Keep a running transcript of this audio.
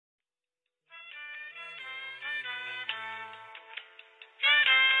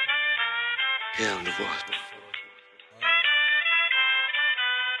Yeah, I'm the boss.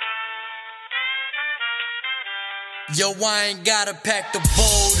 Yo, I ain't gotta pack the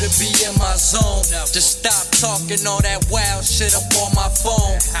bowl to be in my zone. Just stop talking all that wild shit up on my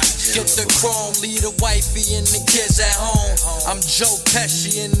phone. Get the chrome, leave the wifey and the kids at home. I'm Joe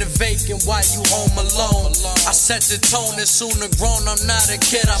Pesci in the vacant while you home alone. I set the tone as soon as grown, I'm not a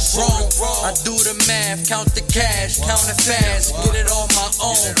kid, I'm grown. I do the math, count the cash, count it fast, get it on my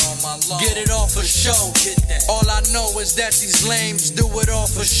own, get it all for show. All I know is that these lames do it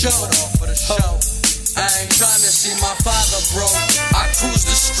all for show. I ain't tryna see my father, bro. I cruise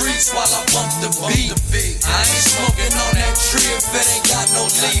the streets while I bump the beat. I ain't smoking on that tree if it ain't got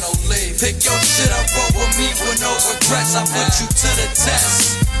no leaf. Pick your shit up, roll with me with no regrets. I put you to the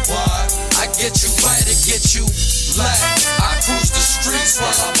test. I get you right and get you left. I cruise the streets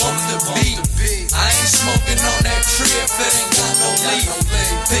while I bump the beat. I ain't smoking on that tree if it ain't got no leaf.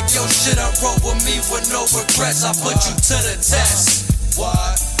 Pick your shit up, roll with me with no regrets. I put you to the test.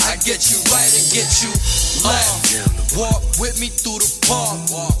 I get you right and get you left. Walk with me through the park.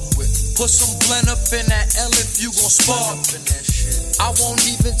 Put some blend up in that L if you gon' spark. I won't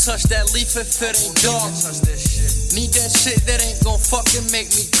even touch that leaf if it ain't dark. Need that shit that ain't gon' fucking make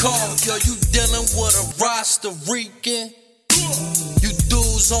me cough. Yo, you dealing with a Rasta Rican. You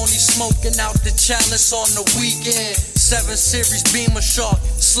dudes only smoking out the chalice on the weekend. 7 Series Beamer Shark,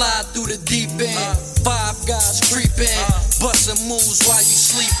 slide through the deep end. 5 guys creeping, bustin' moves while you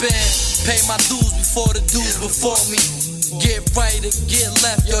sleeping. Pay my dues before the dudes before me. Get right or get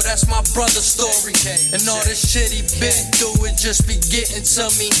left, yo, that's my brother's story. And all this shit he been through, it just be getting to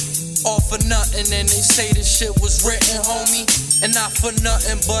me. All for nothing, and they say this shit was written, homie. And not for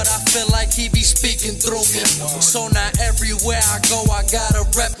nothing, but I feel like he be speaking through me. So now everywhere I go, I gotta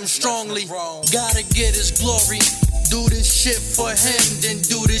rep him strongly. Gotta get his glory. Do this shit for him, then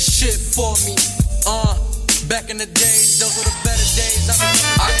do this shit for me. Back in the days, those were the better days.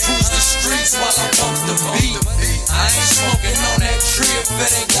 I cruise the streets while I bump the beat. I ain't smoking on that tree if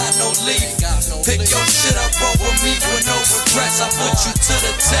it ain't got no leaf. Pick your shit up, roll with me with no regrets. I put you to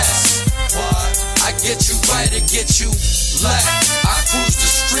the test. I get you right and get you left. I cruise the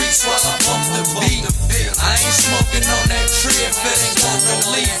streets while I bump the beat. I ain't smoking on that tree if it ain't got no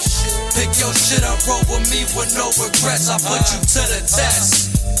leaf. Pick your shit up, roll with me with no regrets. I put you to the test.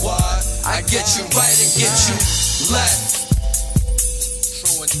 I get you right and get you left.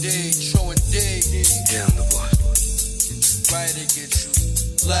 True indeed, true indeed. Yeah, I'm the boss. Right and get you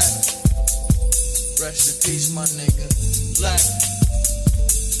left. Rest in peace, my nigga. Left.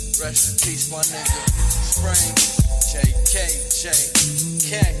 Rest in peace, my nigga. Spring. JK.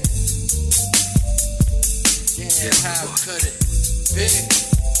 Yeah, how could it be?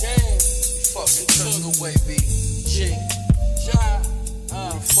 Damn. Fucking took away BG.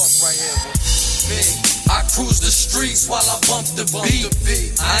 Fuck right here with me. I cruise the streets while I bump the beat.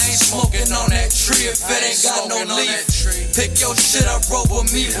 I ain't smoking on that tree if it ain't got no leaf. Pick your shit up, roll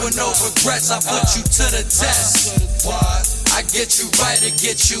with me with no regrets. I put you to the test. I get you right and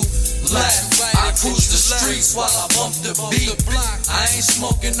get you left. I cruise the streets while I bump the beat. I ain't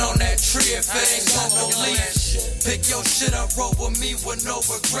smoking on that tree if it ain't got no leaf. Pick your shit up, roll with me with no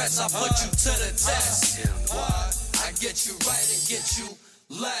regrets. I put you to the test. I get you right and get you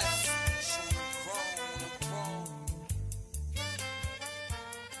left.